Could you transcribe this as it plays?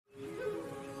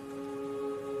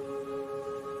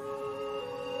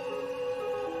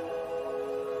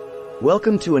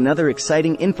Welcome to another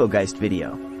exciting Infogeist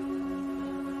video.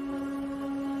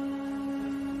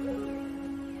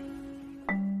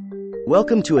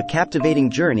 Welcome to a captivating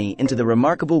journey into the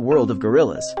remarkable world of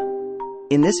gorillas.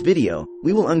 In this video,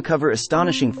 we will uncover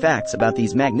astonishing facts about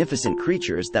these magnificent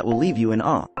creatures that will leave you in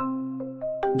awe.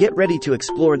 Get ready to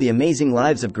explore the amazing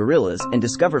lives of gorillas and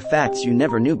discover facts you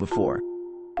never knew before.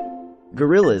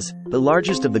 Gorillas, the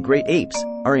largest of the great apes,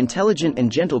 are intelligent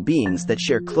and gentle beings that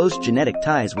share close genetic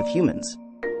ties with humans.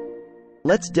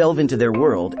 Let's delve into their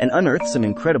world and unearth some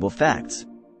incredible facts.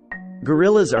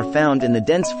 Gorillas are found in the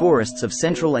dense forests of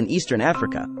Central and Eastern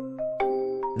Africa.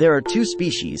 There are two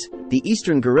species, the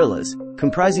eastern gorillas,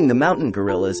 comprising the mountain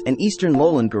gorillas and eastern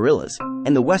lowland gorillas,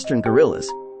 and the western gorillas,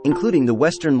 including the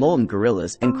western lowland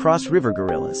gorillas and cross-river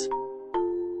gorillas.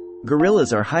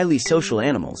 Gorillas are highly social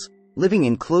animals, living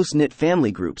in close-knit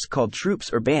family groups called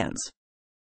troops or bands.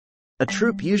 A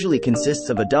troop usually consists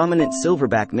of a dominant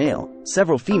silverback male,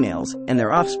 several females, and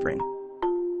their offspring.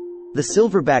 The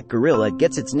silverback gorilla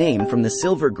gets its name from the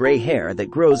silver-gray hair that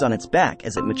grows on its back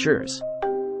as it matures.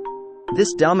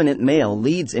 This dominant male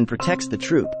leads and protects the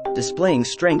troop, displaying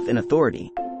strength and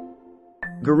authority.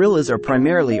 Gorillas are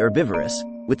primarily herbivorous,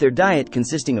 with their diet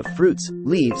consisting of fruits,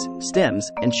 leaves,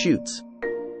 stems, and shoots.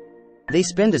 They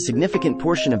spend a significant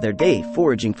portion of their day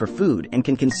foraging for food and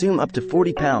can consume up to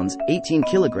 40 pounds, 18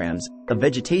 kilograms, of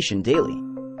vegetation daily.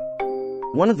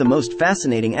 One of the most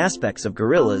fascinating aspects of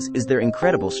gorillas is their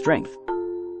incredible strength.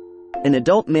 An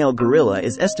adult male gorilla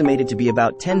is estimated to be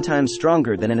about 10 times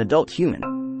stronger than an adult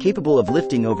human, capable of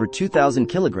lifting over 2,000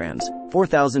 kilograms,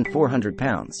 4,400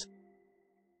 pounds.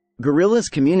 Gorillas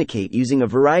communicate using a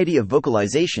variety of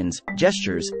vocalizations,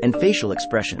 gestures, and facial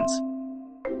expressions.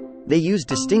 They use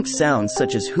distinct sounds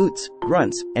such as hoots,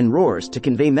 grunts, and roars to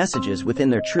convey messages within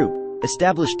their troop,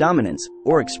 establish dominance,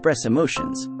 or express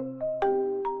emotions.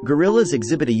 Gorillas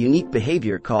exhibit a unique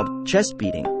behavior called chest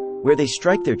beating, where they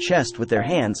strike their chest with their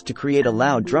hands to create a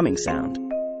loud drumming sound.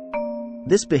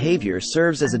 This behavior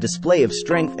serves as a display of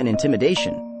strength and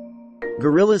intimidation.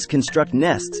 Gorillas construct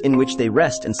nests in which they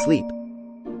rest and sleep.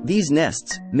 These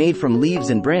nests, made from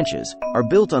leaves and branches, are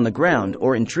built on the ground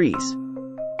or in trees.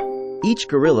 Each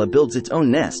gorilla builds its own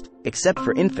nest, except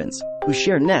for infants, who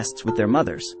share nests with their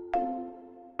mothers.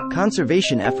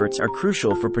 Conservation efforts are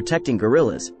crucial for protecting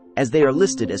gorillas, as they are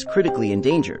listed as critically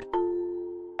endangered.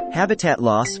 Habitat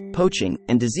loss, poaching,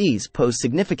 and disease pose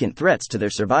significant threats to their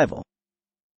survival.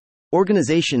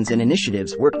 Organizations and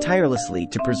initiatives work tirelessly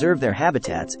to preserve their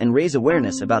habitats and raise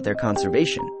awareness about their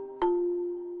conservation.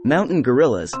 Mountain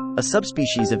gorillas, a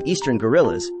subspecies of eastern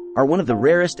gorillas, are one of the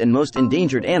rarest and most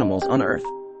endangered animals on Earth.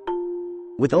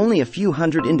 With only a few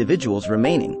hundred individuals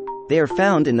remaining, they are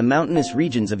found in the mountainous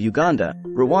regions of Uganda,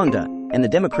 Rwanda, and the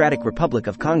Democratic Republic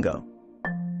of Congo.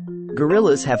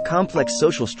 Gorillas have complex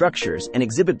social structures and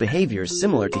exhibit behaviors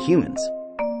similar to humans.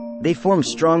 They form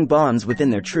strong bonds within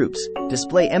their troops,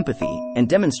 display empathy, and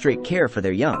demonstrate care for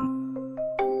their young.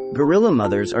 Gorilla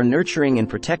mothers are nurturing and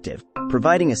protective,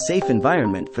 providing a safe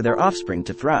environment for their offspring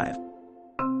to thrive.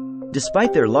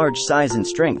 Despite their large size and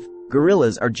strength,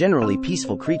 gorillas are generally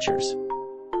peaceful creatures.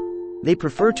 They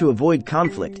prefer to avoid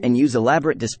conflict and use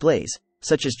elaborate displays,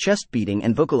 such as chest beating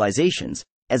and vocalizations,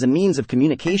 as a means of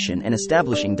communication and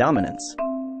establishing dominance.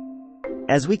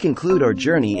 As we conclude our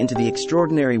journey into the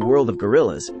extraordinary world of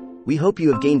gorillas, we hope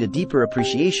you have gained a deeper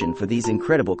appreciation for these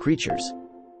incredible creatures.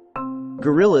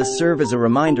 Gorillas serve as a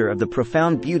reminder of the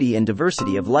profound beauty and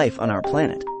diversity of life on our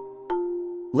planet.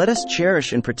 Let us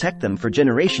cherish and protect them for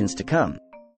generations to come.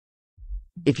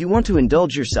 If you want to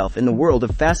indulge yourself in the world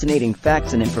of fascinating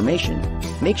facts and information,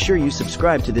 make sure you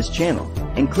subscribe to this channel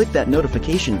and click that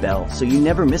notification bell so you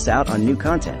never miss out on new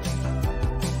content.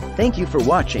 Thank you for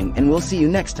watching, and we'll see you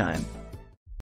next time.